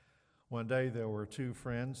One day there were two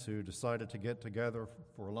friends who decided to get together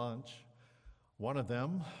for lunch. One of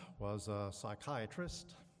them was a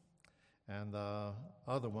psychiatrist, and the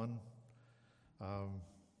other one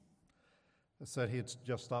said he'd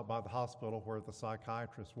just stop by the hospital where the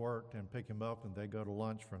psychiatrist worked and pick him up, and they'd go to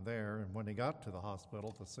lunch from there. And when he got to the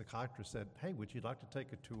hospital, the psychiatrist said, "Hey, would you like to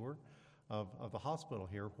take a tour of the hospital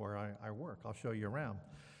here where I work? I'll show you around."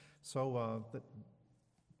 So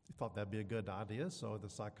he thought that'd be a good idea. So the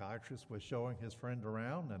psychiatrist was showing his friend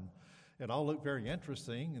around, and it all looked very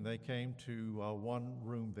interesting. And they came to one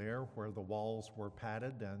room there where the walls were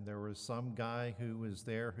padded, and there was some guy who was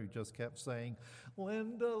there who just kept saying,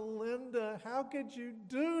 "Linda, Linda, how could you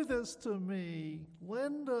do this to me?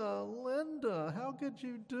 Linda, Linda, how could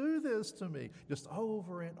you do this to me?" Just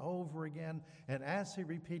over and over again. And as he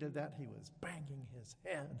repeated that, he was banging his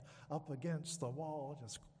head up against the wall,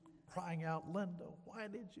 just crying out, "Linda, why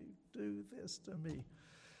did you do this to me?"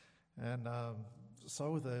 And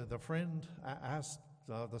so the friend asked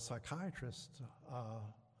the psychiatrist,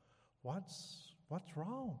 what's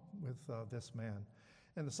wrong with this man?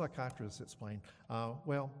 And the psychiatrist explained,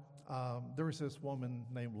 there was this woman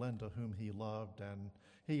named Linda whom he loved, and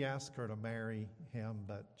he asked her to marry him,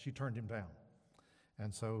 but she turned him down.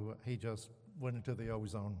 And so he just went into the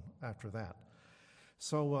ozone after that.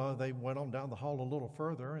 So they went on down the hall a little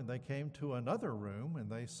further, and they came to another room,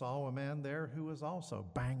 and they saw a man there who was also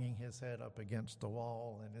banging his head up against the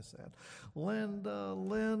wall, and he said, "Linda,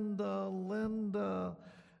 Linda, Linda,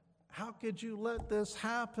 how could you let this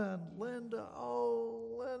happen? Linda,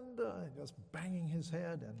 oh, Linda," and just banging his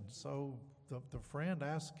head. And so the friend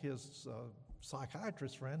asked his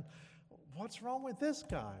psychiatrist friend, "What's wrong with this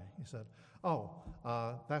guy?" He said,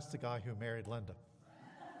 "That's the guy who married Linda."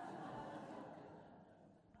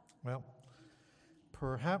 Well,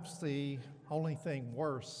 perhaps the only thing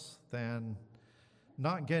worse than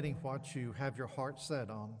not getting what you have your heart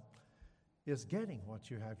set on is getting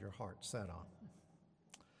what you have your heart set on.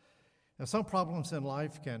 Now, some problems in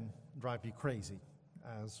life can drive you crazy,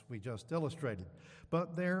 as we just illustrated,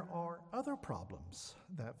 but there are other problems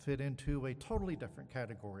that fit into a totally different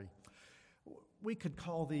category. We could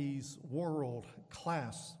call these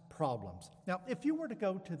world-class problems. Now, if you were to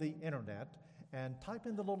go to the internet and type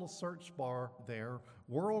in the little search bar there,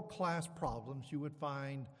 world-class problems, you would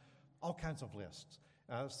find all kinds of lists.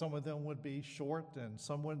 Some of them would be short, and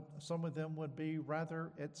some of them would be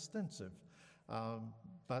rather extensive.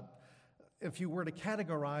 But if you were to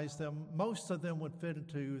categorize them, most of them would fit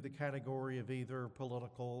into the category of either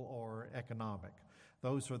political or economic.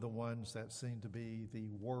 Those are the ones that seem to be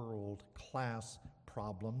the world-class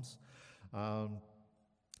problems.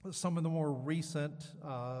 Some of the more recent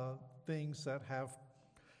things that have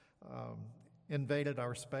invaded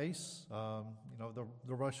our space. The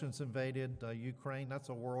Russians invaded Ukraine. That's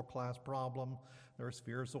a world-class problem. There's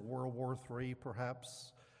fears of World War III,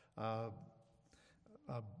 perhaps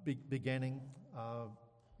beginning.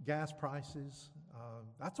 Gas prices.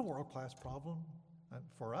 That's a world-class problem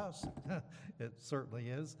for us. It certainly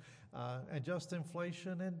is. And just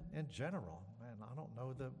inflation in general. Man, I don't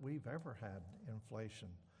know that we've ever had inflation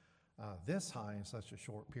this high in such a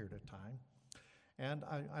short period of time. And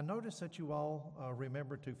I noticed that you all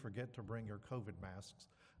remember to forget to bring your COVID masks.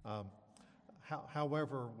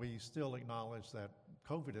 However, we still acknowledge that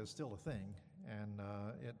COVID is still a thing, and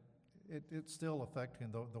it's still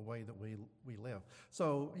affecting the way that we live.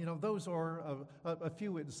 So, those are a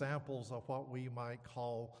few examples of what we might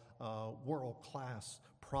call world-class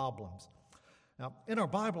problems. Now, in our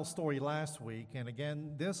Bible story last week, and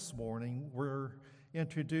again this morning, we're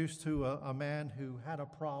introduced to a man who had a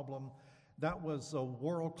problem that was a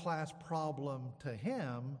world-class problem to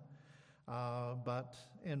him, but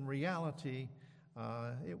in reality,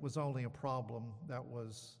 it was only a problem that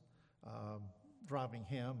was driving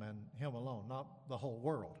him and him alone, not the whole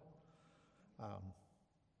world.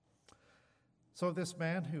 So this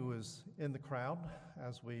man who was in the crowd,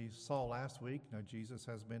 as we saw last week, Jesus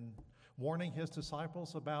has been warning his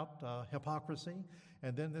disciples about hypocrisy,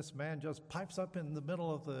 and then this man just pipes up in the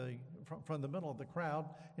middle of from the middle of the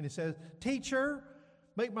crowd, and he says, "Teacher,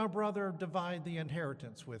 make my brother divide the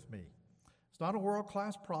inheritance with me." It's not a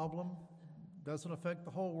world-class problem, doesn't affect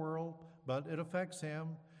the whole world, but it affects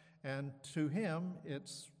him, and to him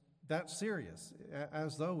it's that serious,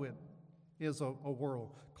 as though it is a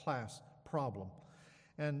world-class problem.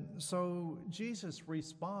 And so Jesus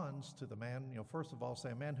responds to the man, first of all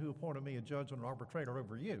saying, "Man, who appointed me a judge and an arbitrator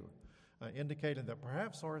over you?" Indicating that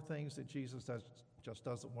perhaps there are things that Jesus just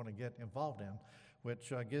doesn't want to get involved in,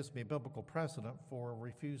 which gives me biblical precedent for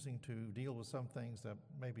refusing to deal with some things that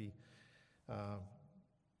maybe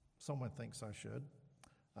someone thinks I should.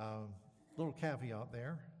 Little caveat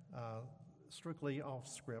there, strictly off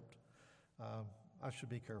script. I should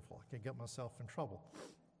be careful. I can get myself in trouble.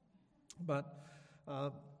 But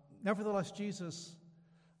nevertheless, Jesus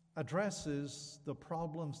addresses the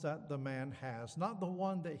problems that the man has, not the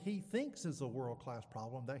one that he thinks is a world-class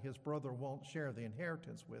problem, that his brother won't share the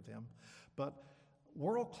inheritance with him, but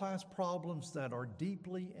world-class problems that are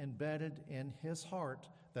deeply embedded in his heart,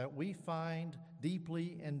 that we find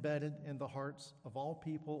deeply embedded in the hearts of all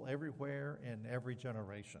people everywhere in every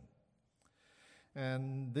generation.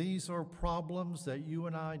 And these are problems that you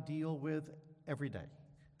and I deal with every day.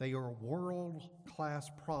 They are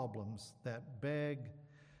world-class problems that beg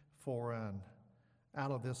for an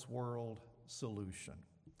out-of-this-world solution.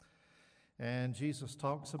 And Jesus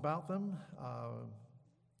talks about them.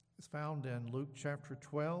 It's found in Luke chapter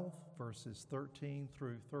 12, verses 13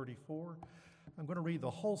 through 34. I'm going to read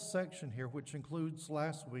the whole section here, which includes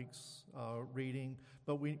last week's reading,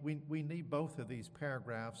 but we need both of these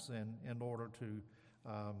paragraphs in order to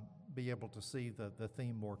be able to see the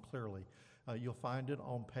theme more clearly. You'll find it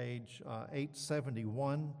on page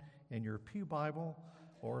 871 in your pew Bible,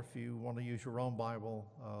 or if you want to use your own Bible,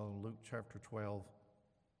 Luke chapter 12,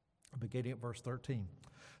 beginning at verse 13.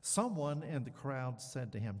 Someone in the crowd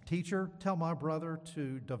said to him, "Teacher, tell my brother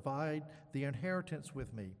to divide the inheritance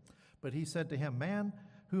with me." But he said to him, "Man,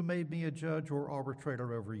 who made me a judge or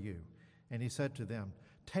arbitrator over you?" And he said to them,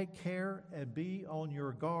 "Take care and be on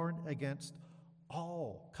your guard against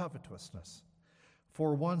all covetousness,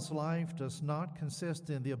 for one's life does not consist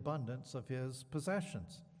in the abundance of his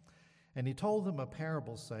possessions." And he told them a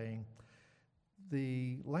parable, saying,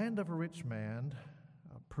 "The land of a rich man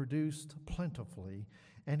produced plentifully,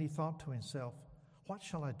 and he thought to himself, 'What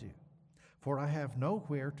shall I do? For I have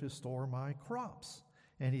nowhere to store my crops.'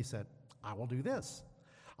 And he said, 'I will do this.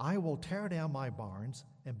 I will tear down my barns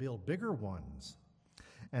and build bigger ones,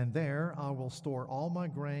 and there I will store all my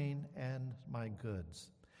grain and my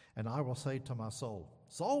goods. And I will say to my soul,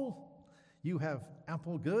 Soul, you have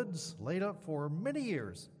ample goods laid up for many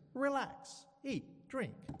years. Relax, eat,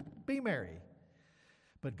 drink, be merry.'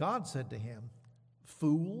 But God said to him,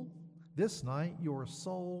 'Fool, this night your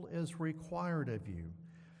soul is required of you.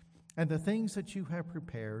 And the things that you have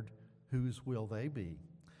prepared, whose will they be?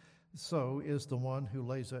 So is the one who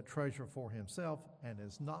lays up treasure for himself and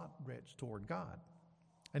is not rich toward God.'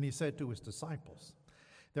 And he said to his disciples,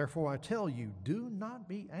 'Therefore I tell you, do not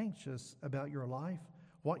be anxious about your life,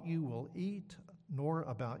 what you will eat, nor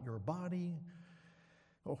about your body,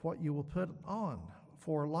 or what you will put on.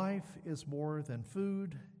 For life is more than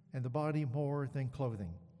food, and the body more than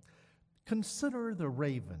clothing. Consider the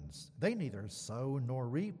ravens. They neither sow nor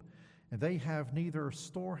reap, and they have neither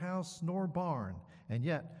storehouse nor barn, and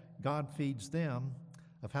yet God feeds them.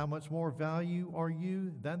 Of how much more value are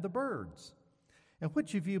you than the birds? And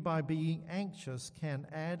which of you, by being anxious, can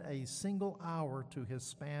add a single hour to his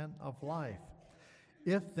span of life?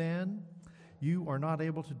 If then you are not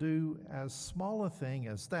able to do as small a thing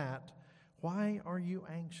as that, why are you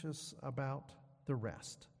anxious about the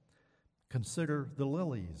rest? Consider the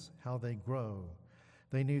lilies, how they grow.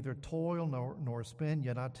 They neither toil nor spin,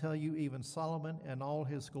 yet I tell you, even Solomon in all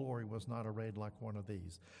his glory was not arrayed like one of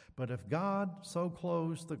these. But if God so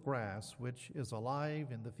clothes the grass, which is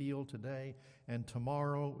alive in the field today, and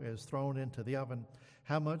tomorrow is thrown into the oven,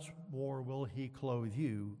 how much more will he clothe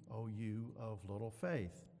you, O you of little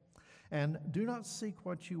faith? And do not seek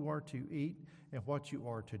what you are to eat and what you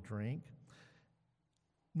are to drink,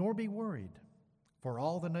 nor be worried. For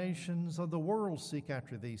all the nations of the world seek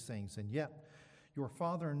after these things, and yet your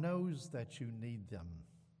Father knows that you need them.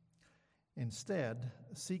 Instead,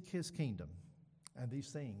 seek his kingdom, and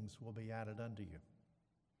these things will be added unto you.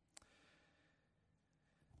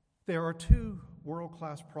 There are two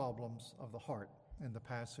world-class problems of the heart in the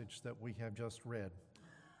passage that we have just read.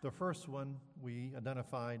 The first one we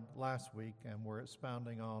identified last week, and we're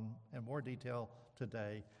expounding on in more detail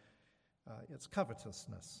today. It's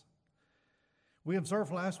covetousness. We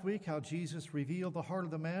observed last week how Jesus revealed the heart of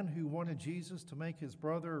the man who wanted Jesus to make his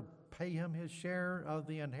brother pay him his share of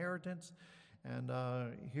the inheritance. And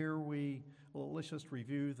let's just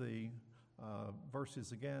review the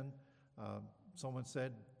verses again. Someone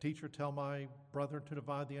said, "Teacher, tell my brother to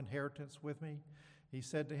divide the inheritance with me." He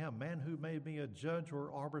said to him, "Man, who made me a judge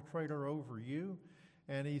or arbitrator over you?"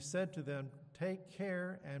 And he said to them, "Take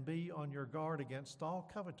care and be on your guard against all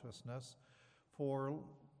covetousness, for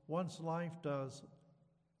one's life does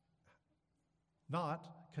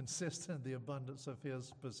not consist in the abundance of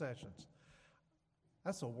his possessions."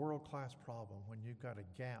 That's a world-class problem when you've got a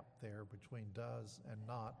gap there between does and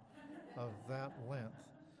not of that length.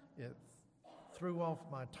 It threw off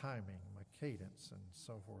my timing. My cadence and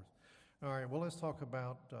so forth. All right, well, let's talk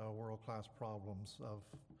about world-class problems of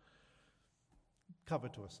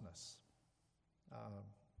covetousness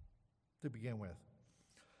to begin with.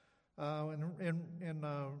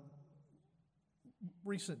 In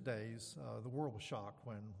recent days, the world was shocked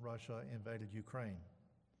when Russia invaded Ukraine.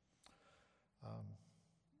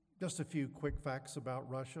 Just a few quick facts about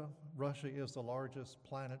Russia. Russia is the largest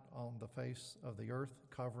planet on the face of the earth,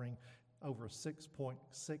 covering over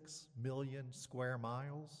 6.6 million square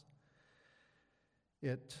miles.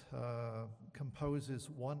 It composes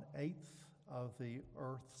 1/8 of the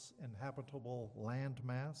Earth's inhabitable land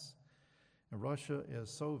mass. And Russia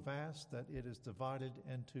is so vast that it is divided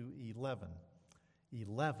into 11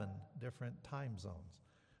 different time zones.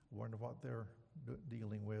 I wonder what they're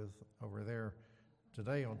dealing with over there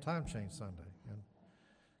today on Time Change Sunday, and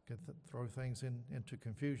could throw things into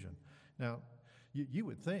confusion. Now, you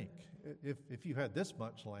would think if you had this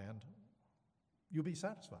much land, you'd be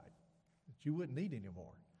satisfied. You wouldn't need any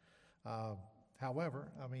more.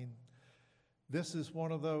 However, I mean, this is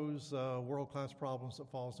one of those world-class problems that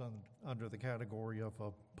falls under the category of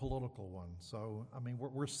a political one. So, I mean,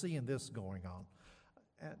 we're seeing this going on.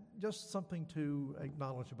 And just something to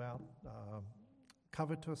acknowledge about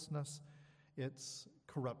covetousness, it's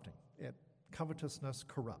corrupting. Covetousness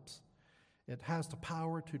corrupts. It has the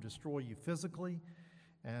power to destroy you physically,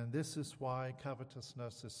 and this is why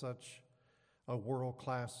covetousness is such a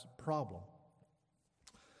world-class problem.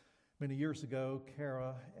 Many years ago,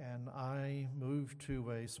 Kara and I moved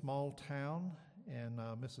to a small town in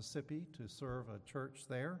Mississippi to serve a church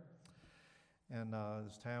there. And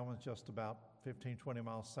this town was just about 15, 20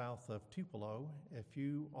 miles south of Tupelo. If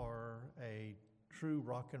you are a true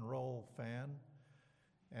rock and roll fan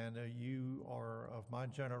and you are of my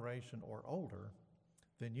generation or older,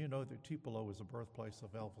 then you know that Tupelo is the birthplace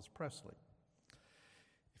of Elvis Presley.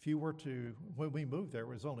 If you were to, when we moved there, it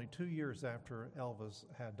was only 2 years after Elvis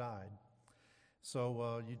had died.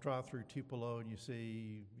 So you drive through Tupelo and you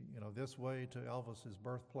see, this way to Elvis's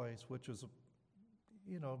birthplace, which is,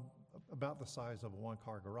 about the size of a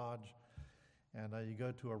one-car garage. And you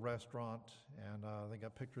go to a restaurant and they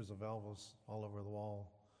got pictures of Elvis all over the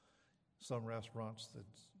wall. Some restaurants that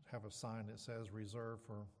have a sign that says reserved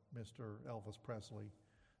for Mr. Elvis Presley,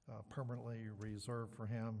 permanently reserved for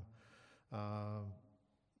him.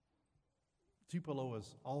 Tupelo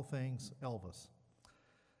is all things Elvis.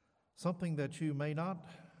 Something that you may not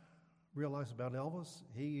realize about Elvis,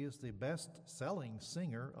 he is the best-selling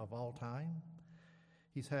singer of all time.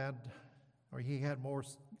 He had more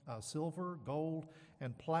silver, gold,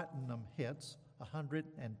 and platinum hits,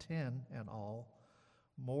 110 in all,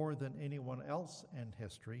 more than anyone else in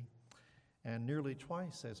history, and nearly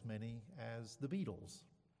twice as many as the Beatles.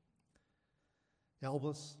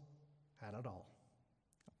 Elvis had it all: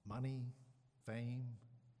 money, fame,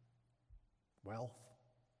 wealth,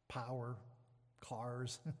 power,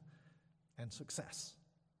 cars, and success.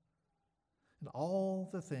 And all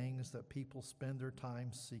the things that people spend their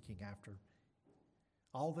time seeking after,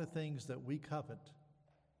 all the things that we covet,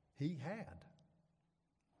 he had.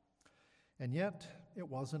 And yet, it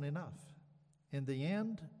wasn't enough. In the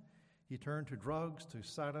end, he turned to drugs to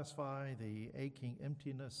satisfy the aching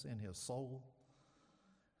emptiness in his soul.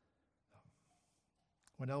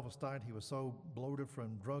 When Elvis died, he was so bloated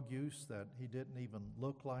from drug use that he didn't even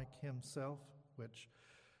look like himself, which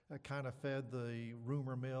kind of fed the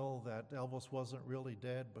rumor mill that Elvis wasn't really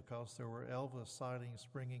dead, because there were Elvis sightings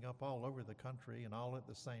springing up all over the country and all at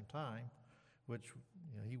the same time, which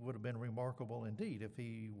he would have been remarkable indeed if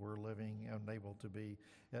he were living and able to be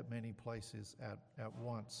at many places at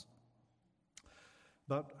once.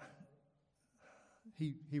 But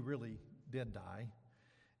he really did die,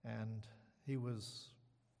 and he was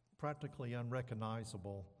practically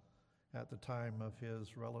unrecognizable at the time of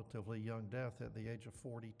his relatively young death at the age of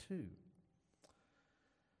 42.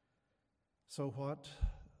 So what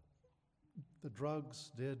the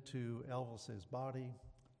drugs did to Elvis's body,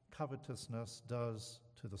 covetousness does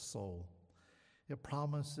to the soul. It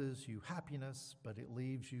promises you happiness, but it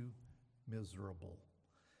leaves you miserable.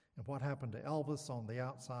 And what happened to Elvis on the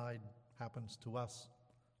outside happens to us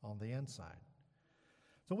on the inside.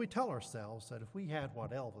 So we tell ourselves that if we had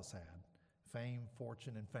what Elvis had, fame,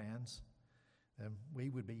 fortune, and fans, then we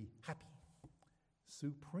would be happy,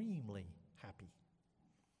 supremely happy.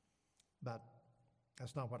 But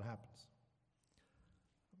that's not what happens,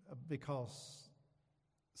 because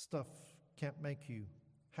stuff can't make you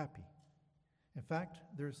happy. In fact,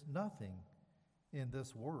 there's nothing in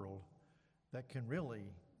this world that can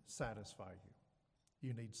really satisfy you.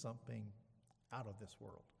 You need something out of this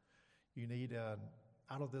world. You need an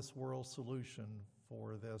out-of-this-world solution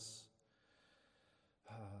for this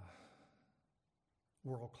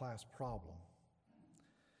world-class problem.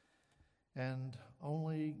 And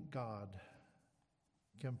only God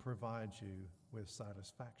can provide you with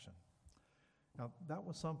satisfaction. Now, that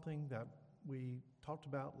was something that we talked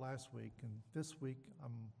about last week, and this week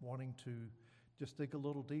I'm wanting to just dig a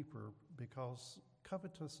little deeper, because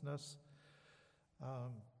covetousness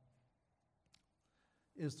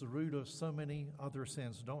is the root of so many other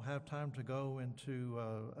sins. Don't have time to go into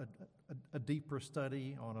a deeper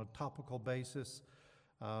study on a topical basis,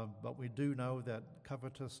 but we do know that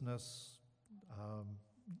covetousness,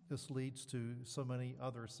 this leads to so many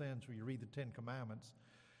other sins. When you read the Ten Commandments,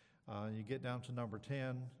 you get down to number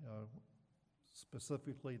 10,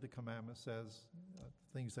 specifically the commandment says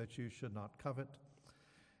things that you should not covet.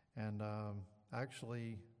 And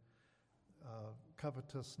actually,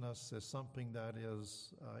 covetousness is something that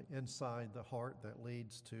is inside the heart that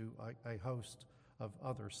leads to a host of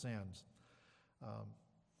other sins.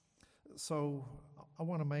 So I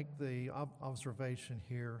want to make the observation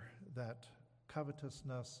here that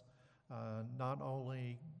covetousness not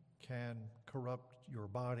only can corrupt your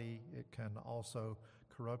body, it can also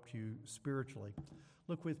corrupt you spiritually.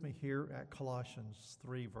 Look with me here at Colossians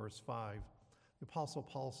 3, verse 5. The Apostle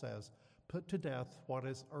Paul says, "Put to death what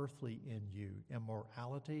is earthly in you,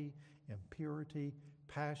 immorality, impurity,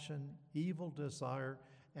 passion, evil desire,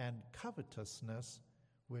 and covetousness,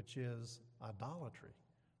 which is idolatry."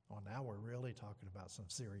 Well, now we're really talking about some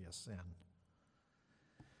serious sin.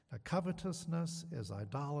 Now, covetousness is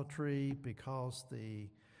idolatry because the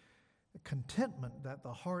contentment that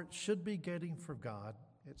the heart should be getting from God,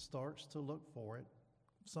 it starts to look for it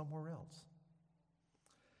somewhere else.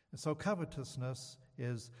 And so covetousness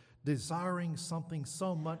is desiring something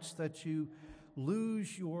so much that you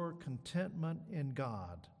lose your contentment in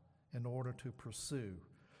God in order to pursue.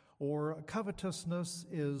 Or covetousness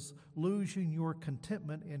is losing your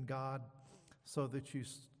contentment in God so that you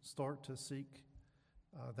start to seek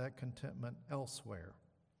that contentment elsewhere.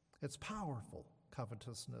 It's powerful,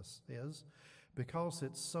 covetousness is, because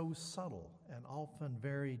it's so subtle and often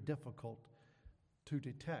very difficult to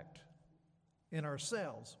detect in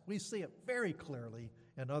ourselves. We see it very clearly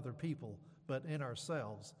in other people, but in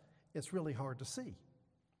ourselves, it's really hard to see.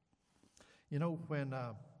 You know, when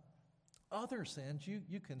other sins,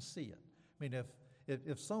 you can see it. I mean,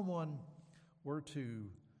 if someone were to,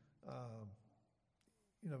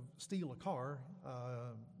 steal a car,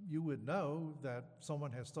 you would know that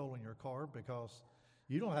someone has stolen your car because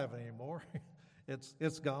you don't have it anymore.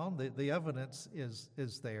 It's gone. The evidence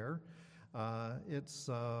is there. It's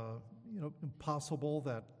impossible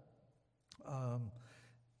that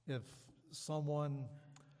if someone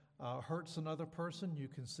hurts another person, you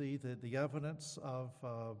can see the evidence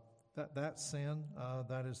of that sin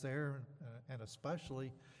that is there, and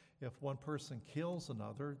especially if one person kills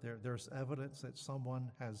another, there's evidence that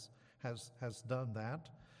someone has done that.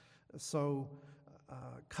 So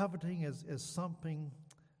coveting is something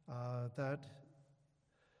that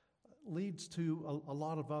leads to a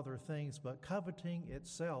lot of other things, but coveting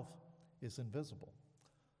itself is invisible.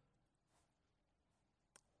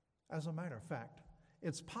 As a matter of fact,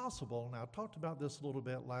 it's possible, and I talked about this a little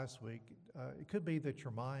bit last week, it could be that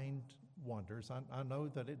your mind wanders. I know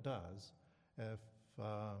that it does. If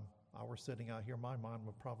I were sitting out here, my mind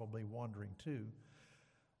would probably wandering too.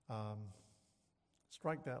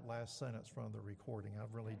 Strike that last sentence from the recording. I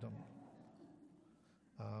really don't.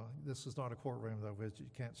 This is not a courtroom, though, you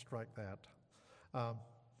can't strike that.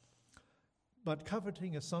 But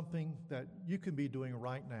coveting is something that you can be doing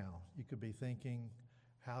right now. You could be thinking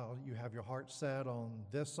how you have your heart set on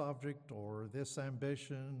this object or this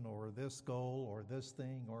ambition or this goal or this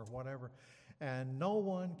thing or whatever, and no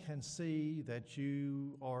one can see that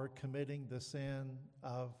you are committing the sin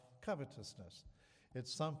of covetousness.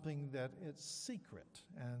 It's something that it's secret,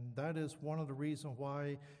 and that is one of the reasons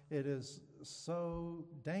why it is so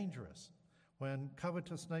dangerous. When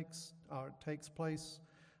covetousness takes place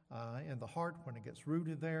in the heart, when it gets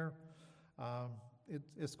rooted there,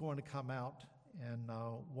 it's going to come out in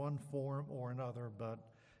one form or another, but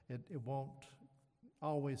it won't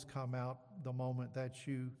always come out the moment that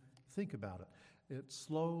you think about it. It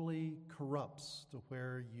slowly corrupts to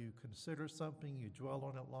where you consider something, you dwell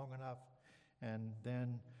on it long enough, and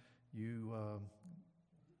then you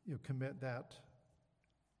commit that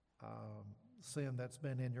sin that's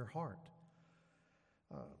been in your heart.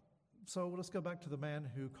 So let's go back to the man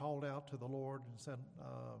who called out to the Lord and said,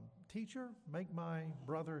 "Teacher, make my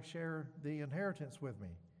brother share the inheritance with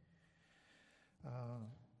me."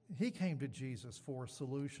 He came to Jesus for a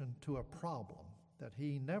solution to a problem that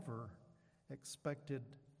he never expected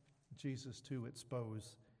Jesus to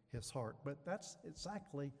expose his heart. But that's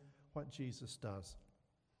exactly what Jesus does.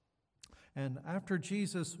 And after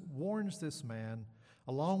Jesus warns this man,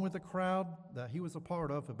 along with the crowd that he was a part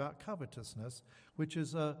of, about covetousness, which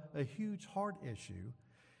is a huge heart issue,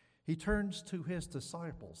 he turns to his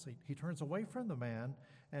disciples. He turns away from the man,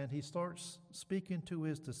 and he starts speaking to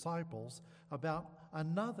his disciples about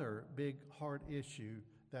another big heart issue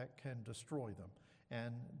that can destroy them.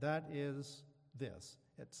 And that is this: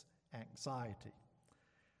 it's anxiety.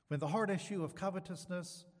 When the heart issue of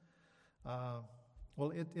covetousness,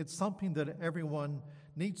 it's something that everyone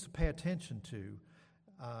needs to pay attention to.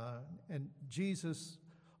 And Jesus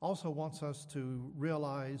also wants us to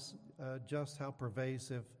realize just how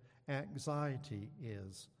pervasive anxiety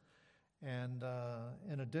is. And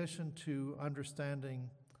in addition to understanding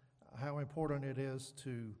how important it is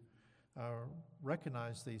to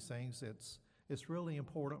recognize these things, it's really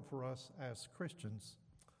important for us as Christians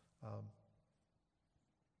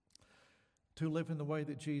to live in the way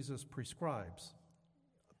that Jesus prescribes.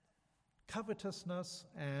 Covetousness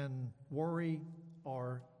and worry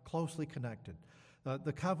are closely connected.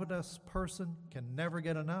 The covetous person can never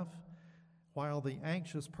get enough, while the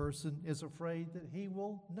anxious person is afraid that he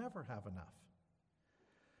will never have enough.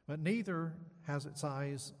 But neither has its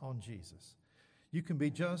eyes on Jesus. You can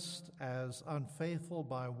be just as unfaithful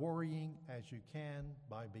by worrying as you can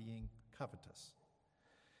by being covetous.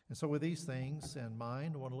 And so with these things in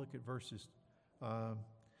mind, I want to look at verses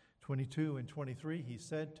 22 and 23. He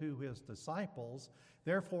said to his disciples,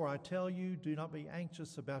 "Therefore I tell you, do not be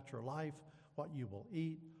anxious about your life, what you will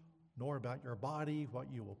eat, nor about your body,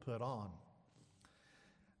 what you will put on."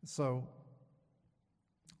 So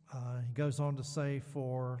he goes on to say,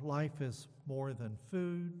 "For life is more than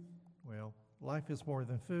food." Well, life is more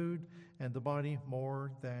than food, and the body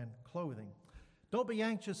more than clothing. Don't be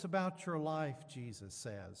anxious about your life, Jesus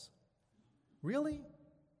says. Really?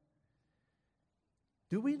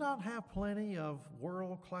 Do we not have plenty of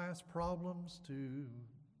world-class problems to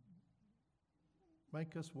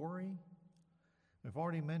make us worry? We've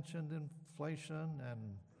already mentioned inflation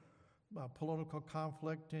and political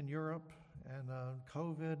conflict in Europe and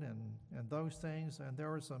COVID and those things, and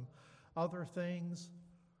there are some other things.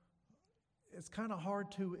 It's kind of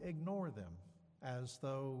hard to ignore them as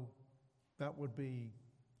though that would be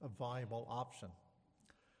a viable option.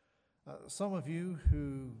 Some of you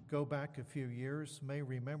who go back a few years may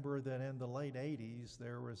remember that in the late 80s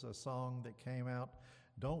there was a song that came out,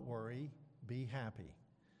 "Don't Worry, Be Happy."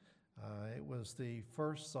 It was the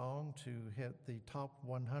first song to hit the top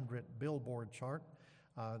 100 Billboard chart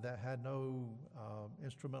that had no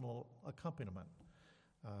instrumental accompaniment.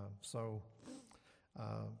 So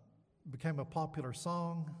it became a popular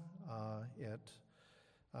song. It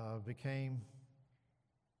became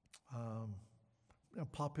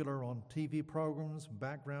popular on TV programs,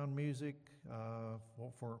 background music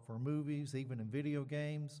for movies, even in video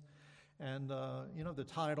games. And, the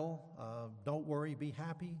title, "Don't Worry, Be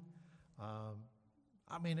Happy."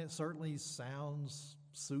 It certainly sounds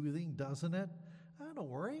soothing, doesn't it? Don't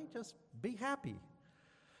worry, just be happy.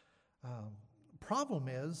 Problem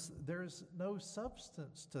is, there's no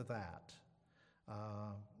substance to that.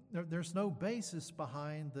 There's no basis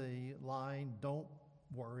behind the line, "Don't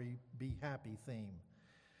worry, be happy" theme.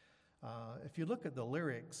 If you look at the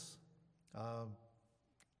lyrics,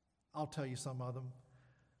 I'll tell you some of them.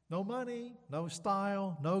 No money, no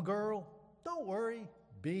style, no girl, don't worry,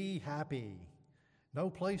 be happy. No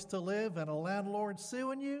place to live and a landlord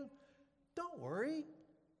suing you, don't worry,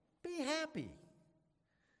 be happy.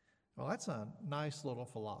 Well, that's a nice little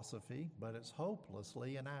philosophy, but it's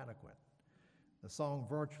hopelessly inadequate. The song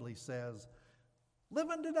virtually says, live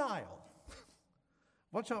in denial.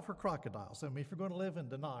 Watch out for crocodiles. If you're going to live in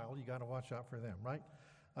denial, you got to watch out for them, right?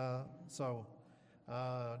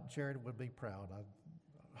 Jared would be proud, I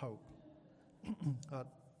hope.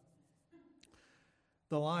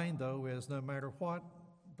 The line, though, is no matter what,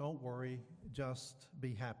 don't worry, just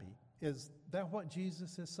be happy. Is that what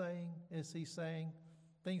Jesus is saying? Is he saying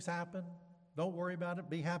things happen, don't worry about it,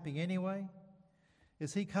 be happy anyway?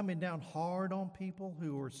 Is he coming down hard on people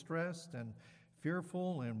who are stressed and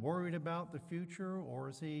fearful and worried about the future? Or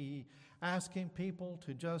is he asking people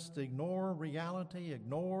to just ignore reality,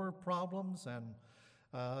 ignore problems, and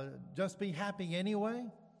just be happy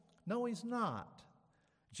anyway? No, he's not.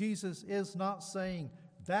 Jesus is not saying,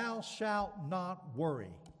 thou shalt not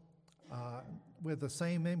worry, with the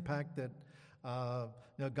same impact that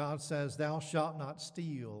God says, thou shalt not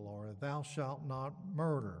steal, or thou shalt not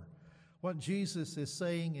murder. What Jesus is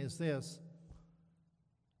saying is this: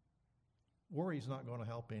 worry is not going to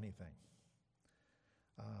help anything.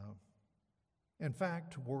 In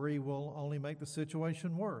fact, worry will only make the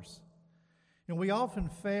situation worse. And we often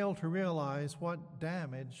fail to realize what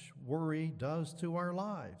damage worry does to our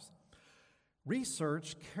lives.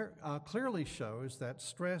 Research clearly shows that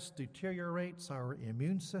stress deteriorates our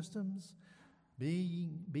immune systems.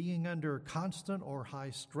 Being under constant or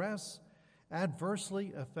high stress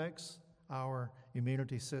adversely affects our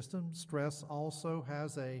immunity system. Stress also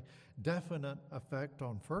has a definite effect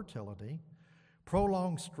on fertility.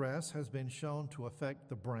 Prolonged stress has been shown to affect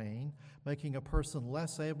the brain, making a person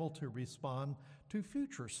less able to respond to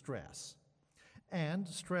future stress. And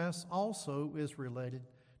stress also is related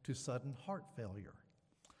to sudden heart failure.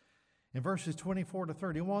 In verses 24 to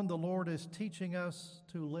 31, the Lord is teaching us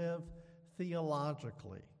to live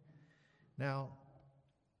theologically. Now,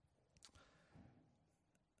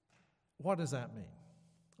 what does that mean?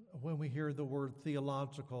 When we hear the word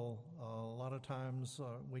theological, a lot of times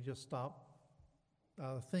we just stop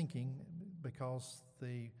thinking, because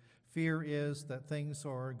the fear is that things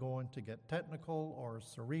are going to get technical or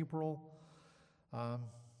cerebral,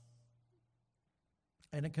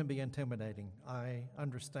 and it can be intimidating. I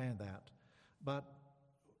understand that. But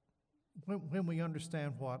when we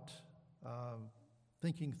understand what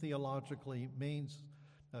thinking theologically means,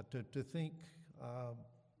 to think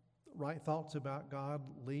right thoughts about God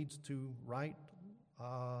leads to right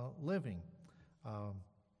living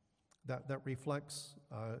that reflects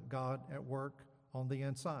God at work on the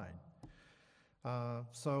inside.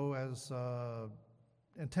 So as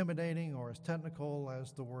intimidating or as technical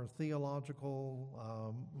as the word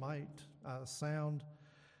theological might sound,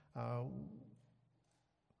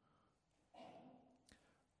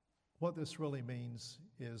 what this really means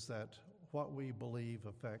is that what we believe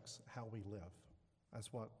affects how we live.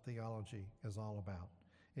 That's what theology is all about.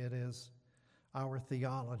 It is our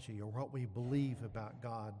theology, or what we believe about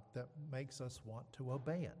God, that makes us want to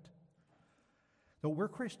obey it. So we're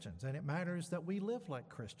Christians, and it matters that we live like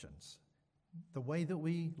Christians. The way that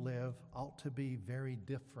we live ought to be very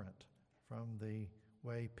different from the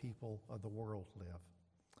way people of the world live.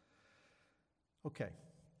 Okay,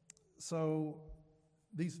 so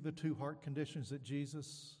these are the two heart conditions that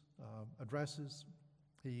Jesus addresses.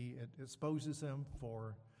 He exposes them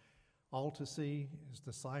for all to see, his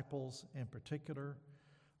disciples in particular.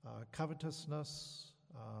 Covetousness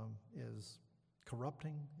is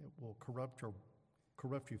corrupting. It will corrupt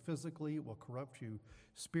you physically. It will corrupt you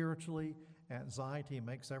spiritually. Anxiety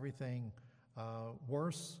makes everything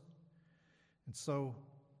worse. And so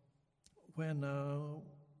when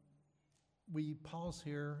we pause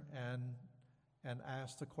here and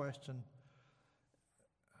ask the question,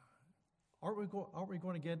 Aren't we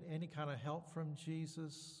going to get any kind of help from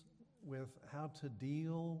Jesus with how to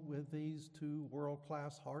deal with these two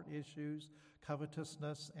world-class heart issues,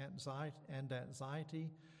 covetousness and anxiety?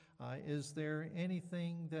 Is there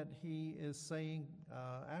anything that he is saying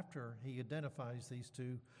after he identifies these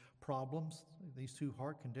two problems, these two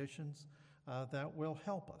heart conditions, that will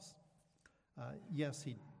help us? Yes,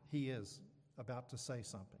 he is about to say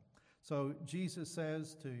something. So Jesus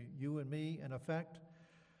says to you and me, in effect,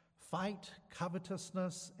 fight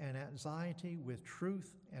covetousness and anxiety with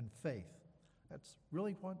truth and faith. That's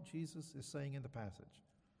really what Jesus is saying in the passage.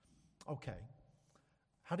 Okay,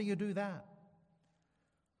 how do you do that?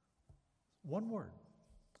 One word,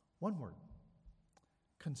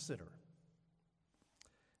 consider.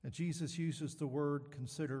 And Jesus uses the word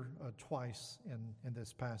consider twice in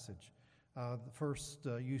this passage. The first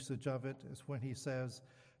usage of it is when he says,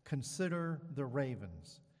 consider the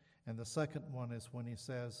ravens. And the second one is when he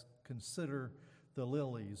says, consider the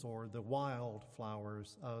lilies or the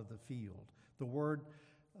wildflowers of the field.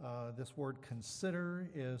 This word consider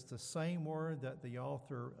is the same word that the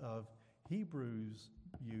author of Hebrews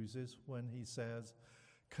uses when he says,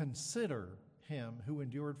 consider him who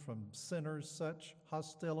endured from sinners such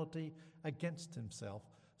hostility against himself,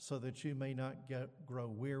 so that you may not grow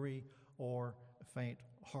weary or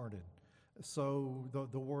faint-hearted. So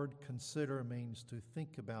the word consider means to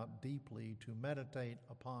think about deeply, to meditate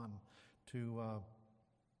upon, to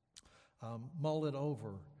mull it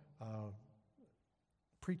over,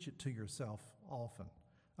 preach it to yourself often.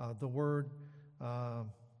 The word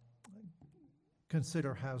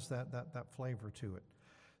consider has that flavor to it.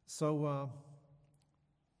 So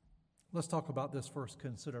let's talk about this first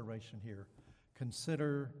consideration here.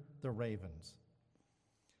 Consider the ravens.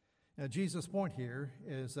 Now, Jesus' point here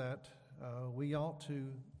is that we ought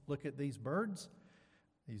to look at these birds.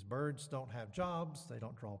 These birds don't have jobs. They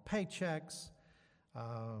don't draw paychecks.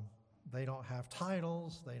 They don't have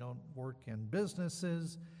titles. They don't work in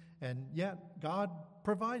businesses. And yet, God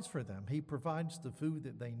provides for them. He provides the food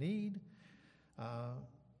that they need.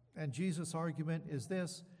 And Jesus' argument is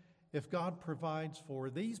this: if God provides for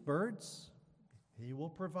these birds, he will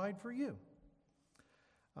provide for you.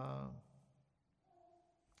 I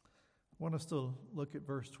want us to look at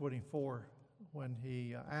verse 24 when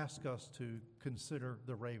he asks us to consider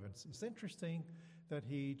the ravens. It's interesting that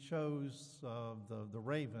he chose the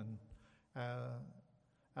raven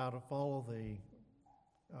out of all of the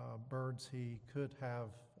birds he could have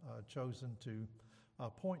chosen to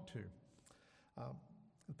point to.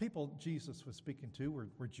 The people Jesus was speaking to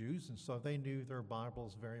were Jews, and so they knew their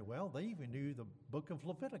Bibles very well. They even knew the book of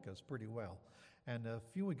Leviticus pretty well. And if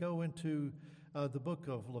you would go into the book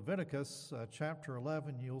of Leviticus, chapter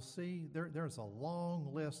 11, you'll see there's a long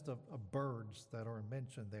list of birds that are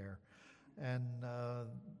mentioned there. And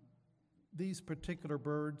these particular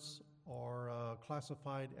birds are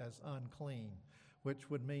classified as unclean, which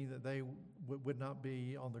would mean that they would not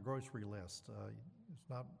be on the grocery list. It's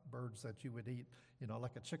not birds that you would eat,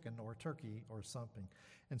 like a chicken or a turkey or something.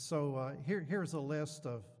 And so here's a list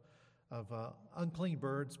of unclean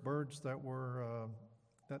birds that were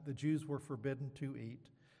that the Jews were forbidden to eat,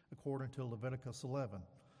 according to Leviticus 11.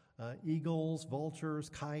 Eagles, vultures,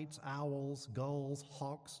 kites, owls, gulls,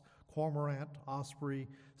 hawks, cormorant, osprey,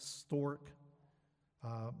 stork,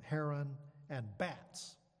 heron, and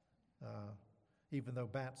bats. Even though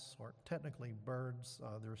bats are technically birds,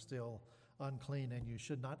 they're still unclean and you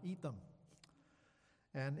should not eat them.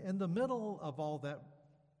 And in the middle of all that,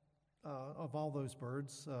 of all those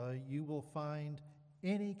birds, you will find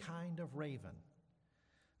any kind of raven.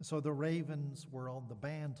 So the ravens were on the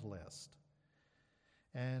banned list.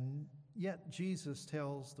 And yet Jesus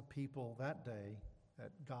tells the people that day that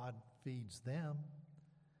God feeds them.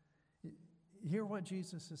 Hear what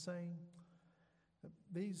Jesus is saying?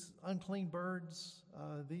 These unclean birds,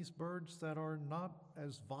 these birds that are not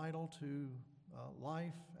as vital to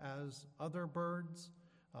life as other birds,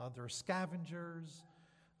 they're scavengers,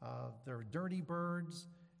 they're dirty birds,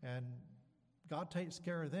 and God takes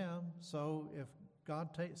care of them. So if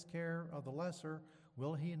God takes care of the lesser,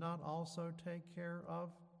 will he not also take care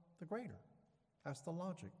of the greater? That's the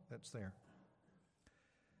logic that's there.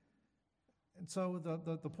 And so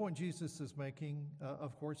the point Jesus is making,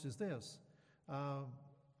 of course, is this.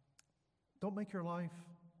 Don't make your life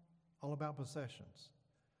all about possessions.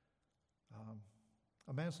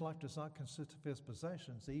 A man's life does not consist of his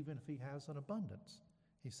possessions, even if he has an abundance,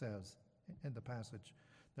 he says in the passage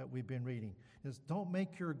that we've been reading. Is don't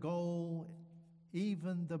make your goal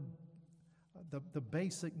even the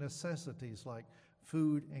basic necessities like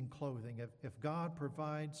food and clothing. If God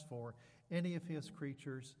provides for any of his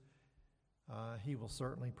creatures, he will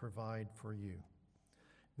certainly provide for you.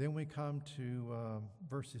 Then we come to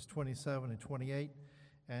verses 27 and 28,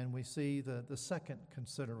 and we see the second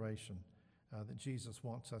consideration that Jesus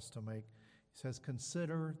wants us to make. He says,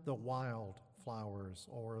 consider the wild flowers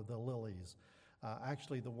or the lilies.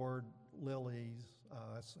 Actually, the word lilies,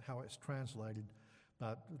 that's how it's translated,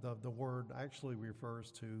 but the word actually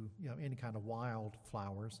refers to any kind of wild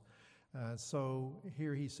flowers. So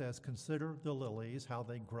here he says, consider the lilies, how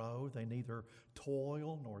they grow. They neither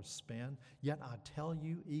toil nor spin. Yet I tell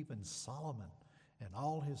you, even Solomon in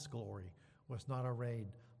all his glory was not arrayed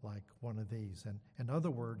like one of these. And in other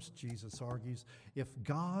words, Jesus argues, if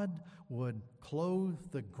God would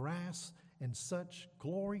clothe the grass in such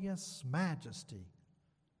glorious majesty,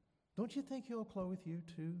 don't you think he'll clothe you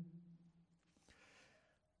too?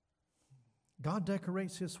 God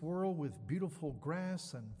decorates his world with beautiful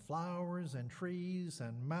grass and flowers and trees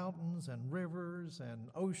and mountains and rivers and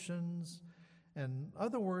oceans. In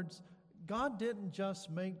other words, God didn't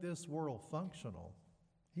just make this world functional.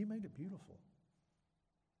 He made it beautiful.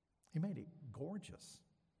 He made it gorgeous,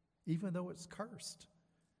 even though it's cursed,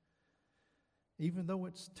 even though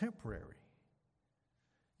it's temporary.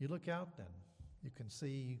 You look out and you can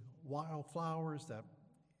see wildflowers that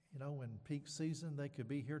in peak season, they could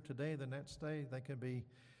be here today, the next day, they could be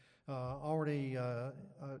already,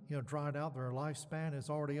 dried out. Their lifespan is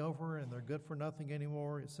already over, and they're good for nothing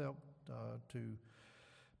anymore except to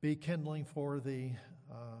be kindling for the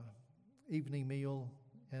evening meal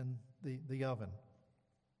in the oven.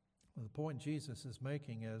 The point Jesus is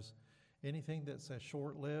making is anything that's as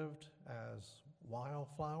short-lived as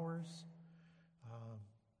wildflowers,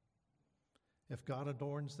 if God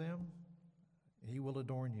adorns them, he will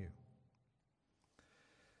adorn you.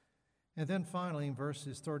 And then finally, in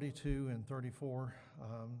verses 32 and 34,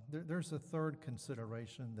 there's a third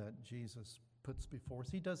consideration that Jesus puts before us.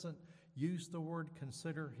 He doesn't use the word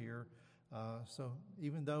consider here. So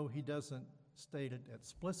even though he doesn't state it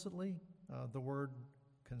explicitly, the word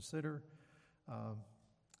consider,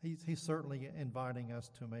 he's certainly inviting us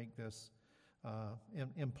to make this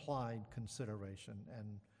implied consideration,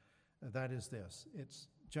 and that is this: it's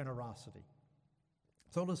generosity.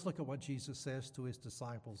 So let's look at what Jesus says to his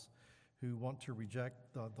disciples who want to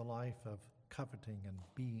reject the life of coveting and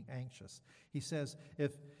being anxious. He says,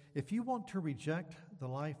 if you want to reject the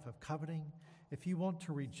life of coveting, if you want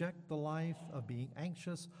to reject the life of being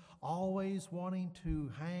anxious, always wanting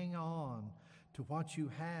to hang on to what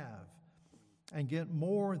you have and get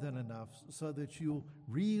more than enough so that you'll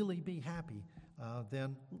really be happy,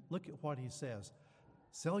 then look at what he says.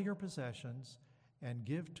 Sell your possessions and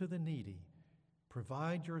give to the needy.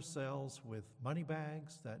 Provide yourselves with money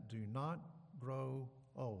bags that do not grow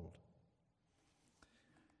old,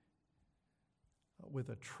 with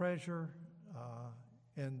a treasure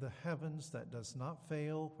in the heavens that does not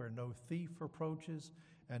fail, where no thief approaches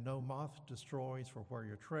and no moth destroys, for where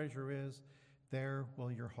your treasure is, there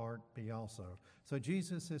will your heart be also. So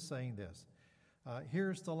Jesus is saying this.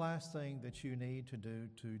 Here's the last thing that you need to do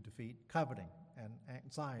to defeat coveting and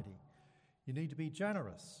anxiety. You need to be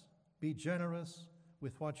generous. Be generous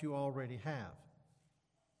with what you already have.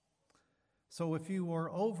 So if you are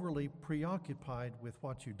overly preoccupied with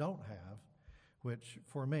what you don't have, which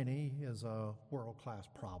for many is a world-class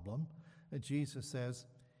problem, Jesus says,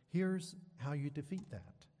 here's how you defeat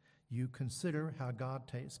that. You consider how God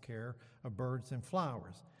takes care of birds and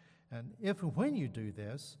flowers. And if and when you do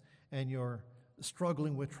this, and you're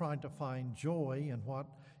struggling with trying to find joy in what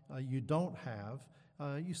you don't have,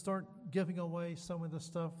 you start giving away some of the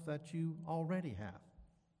stuff that you already have.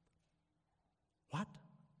 What?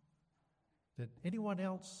 Did anyone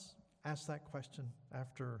else ask that question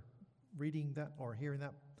after reading that or hearing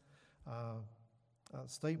that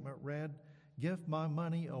statement read? Give my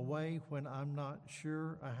money away when I'm not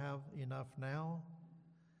sure I have enough now?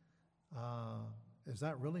 Is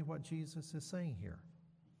that really what Jesus is saying here?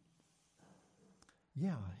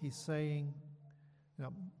 Yeah, he's saying,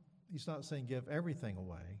 he's not saying give everything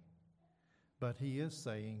away, but he is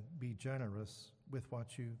saying be generous with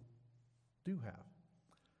what you do have.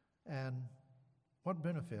 And what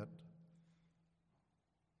benefit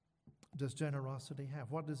does generosity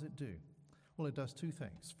have? What does it do? Well, it does two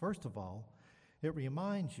things. First of all, it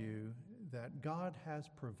reminds you that God has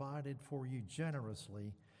provided for you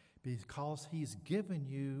generously because he's given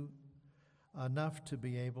you enough to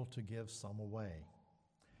be able to give some away.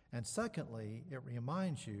 And secondly, it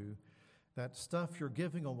reminds you that stuff you're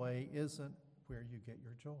giving away isn't where you get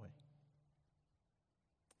your joy.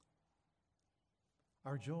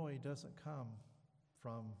 Our joy doesn't come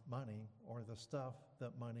from money or the stuff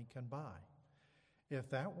that money can buy. If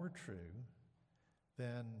that were true,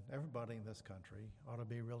 then everybody in this country ought to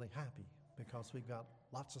be really happy because we've got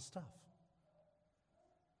lots of stuff.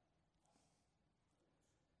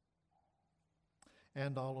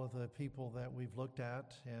 And all of the people that we've looked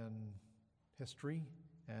at in history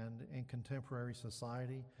and in contemporary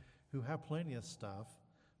society who have plenty of stuff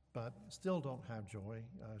but still don't have joy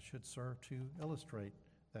should serve to illustrate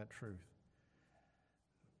that truth.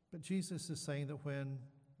 But Jesus is saying that when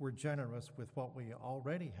we're generous with what we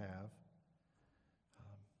already have,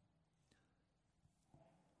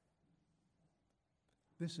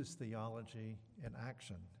 this is theology in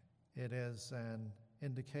action. It is an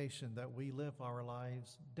indication that we live our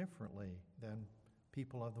lives differently than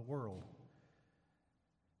people of the world.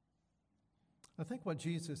 I think what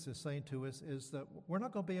Jesus is saying to us is that we're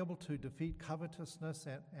not going to be able to defeat covetousness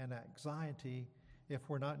and anxiety if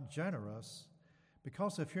we're not generous,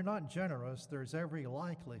 because if you're not generous, there's every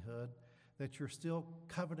likelihood that you're still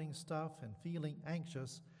coveting stuff and feeling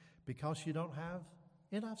anxious because you don't have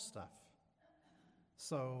enough stuff.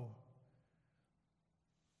 So,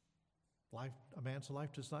 a man's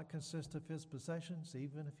life does not consist of his possessions,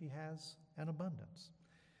 even if he has an abundance.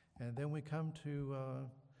 And then we come to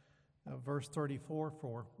verse 34,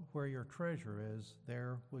 for where your treasure is,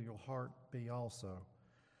 there will your heart be also.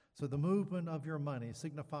 So the movement of your money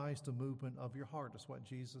signifies the movement of your heart, is what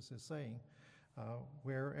Jesus is saying.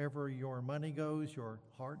 Wherever your money goes, your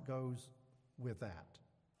heart goes with that.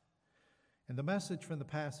 And the message from the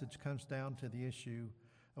passage comes down to the issue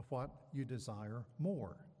of what you desire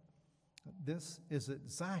more. This is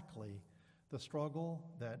exactly the struggle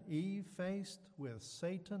that Eve faced with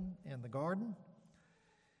Satan in the garden.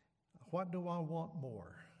 What do I want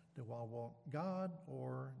more? Do I want God,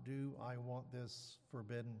 or do I want this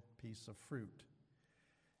forbidden piece of fruit?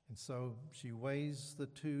 And so she weighs the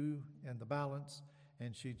two in the balance,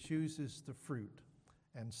 and she chooses the fruit,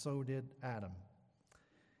 and so did Adam.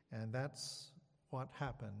 And that's what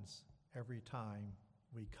happens every time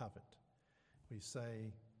we covet. We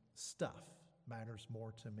say, stuff matters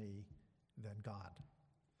more to me than God.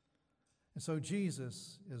 And so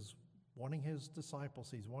Jesus is wanting his disciples,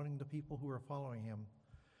 he's wanting the people who are following him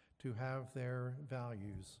to have their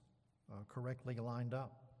values correctly lined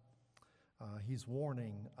up. He's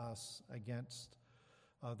warning us against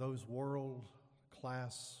those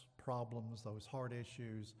world-class problems, those hard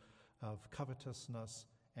issues of covetousness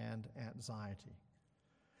and anxiety.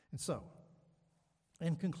 And so,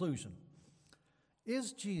 in conclusion,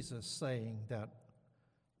 is Jesus saying that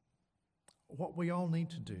what we all need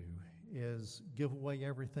to do is give away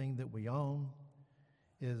everything that we own?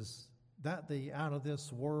 Is that the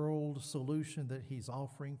out-of-this-world solution that he's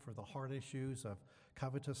offering for the hard issues of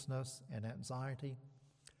covetousness and anxiety?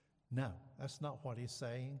 No, that's not what he's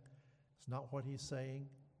saying. It's not what he's saying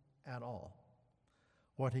at all.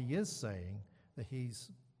 What he is saying, that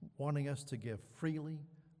he's wanting us to give freely,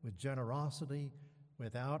 with generosity,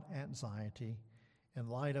 without anxiety, in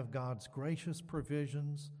light of God's gracious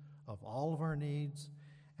provisions of all of our needs,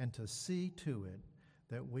 and to see to it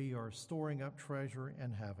that we are storing up treasure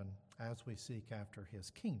in heaven as we seek after his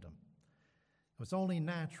kingdom. It's only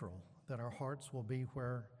natural that our hearts will be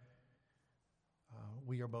where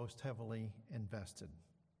we are most heavily invested.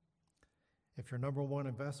 If your number one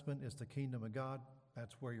investment is the kingdom of God,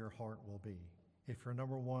 that's where your heart will be. If your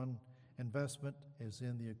number one investment is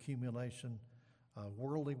in the accumulation of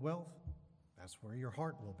worldly wealth, that's where your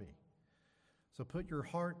heart will be. So put your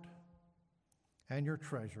heart and your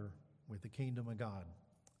treasure with the kingdom of God,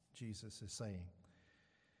 Jesus is saying.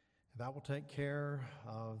 That will take care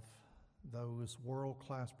of those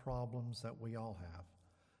world-class problems that we all have,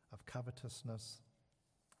 of covetousness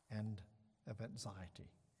and of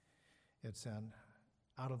anxiety. It's an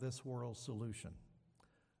out-of-this-world solution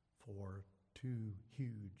for two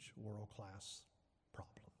huge world-class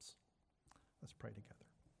problems. Let's pray together.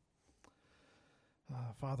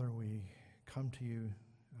 Father, we come to you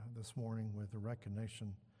this morning with the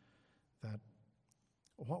recognition that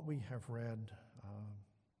what we have read,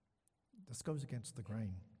 this goes against the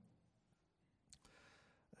grain.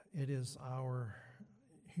 It is our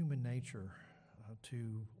human nature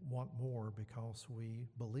to want more because we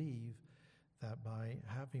believe that by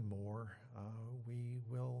having more, we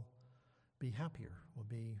will be happier, will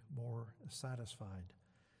be more satisfied,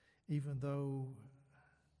 even though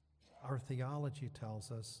our theology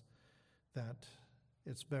tells us that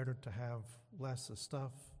it's better to have less of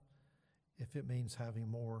stuff if it means having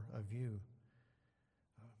more of you,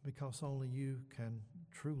 because only you can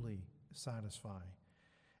truly satisfy.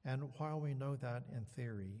 And while we know that in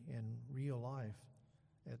theory, in real life,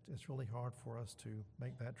 it's really hard for us to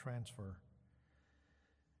make that transfer.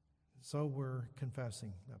 So we're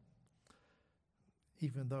confessing that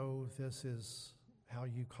even though this is how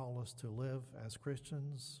you call us to live as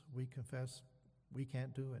Christians, we confess we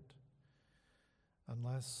can't do it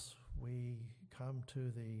unless we come to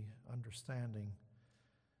the understanding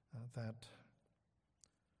that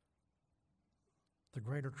the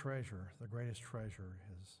greatest treasure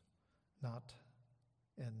is not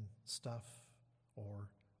in stuff or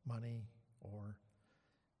money or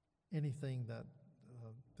anything that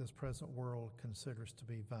this present world considers to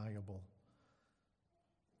be valuable.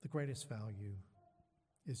 The greatest value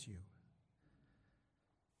is you.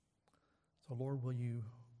 So, Lord, will you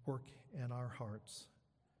work in our hearts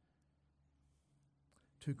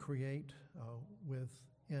to create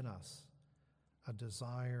within us a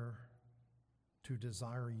desire to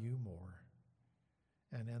desire you more,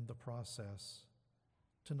 and in the process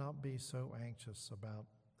to not be so anxious about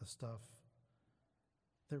the stuff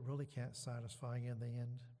that really can't satisfy in the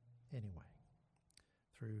end anyway.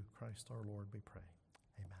 Through Christ our Lord we pray.